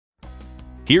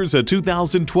Here's a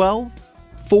 2012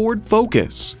 Ford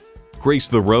Focus. Grace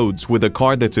the roads with a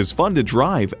car that's as fun to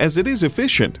drive as it is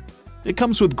efficient. It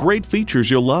comes with great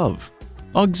features you'll love: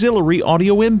 auxiliary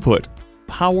audio input,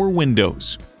 power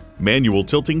windows, manual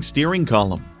tilting steering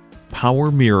column, power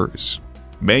mirrors,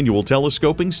 manual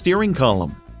telescoping steering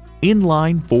column,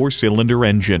 inline 4-cylinder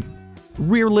engine,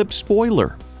 rear lip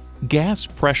spoiler, gas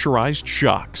pressurized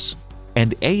shocks,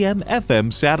 and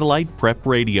AM/FM satellite prep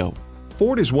radio.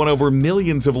 Ford has won over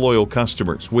millions of loyal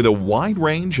customers with a wide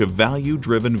range of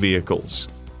value-driven vehicles.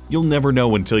 You'll never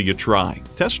know until you try.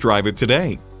 Test drive it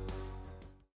today.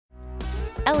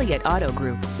 Elliott Auto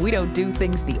Group. We don't do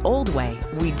things the old way,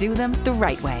 we do them the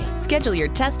right way. Schedule your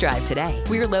test drive today.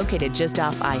 We're located just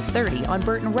off I-30 on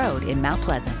Burton Road in Mount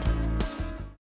Pleasant.